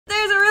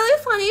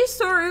funny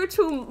story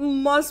to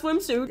my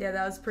swimsuit. Yeah,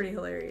 that was pretty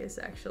hilarious,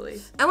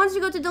 actually. I wanted to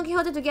go to Don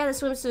Quixote to get a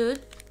swimsuit.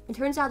 It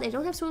turns out they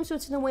don't have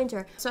swimsuits in the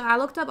winter. So I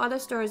looked up other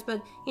stores,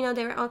 but you know,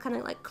 they were all kind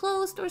of like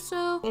closed or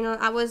so. You know,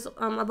 I was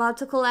about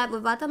to collab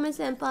with Watame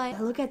Senpai.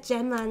 I look at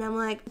Gemma and I'm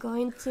like,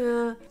 going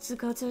to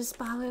go to the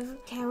spa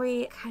with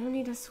Carrie. I kind of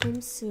need a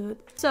swimsuit.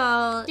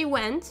 So she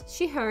went,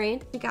 she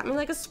hurried. She got me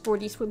like a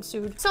sporty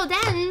swimsuit. So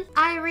then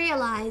I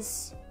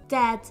realized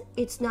that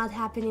it's not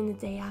happening the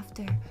day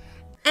after.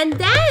 And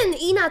then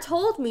Ina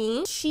told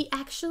me she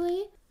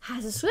actually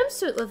has a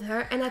swimsuit with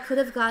her and I could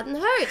have gotten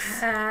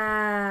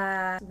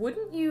hers.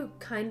 Wouldn't you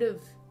kind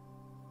of,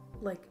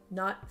 like,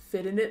 not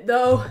fit in it,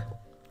 though?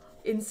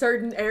 In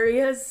certain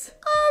areas?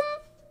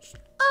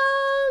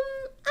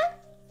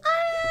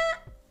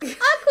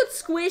 I could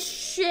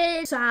squish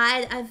it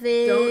aside, I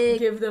think. Don't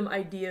give them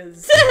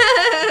ideas.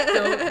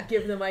 Don't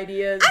give them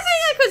ideas. I think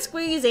I could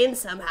squeeze in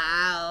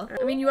somehow.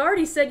 I mean, you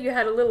already said you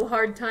had a little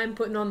hard time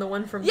putting on the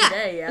one from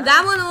today, yeah?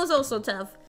 That one was also tough.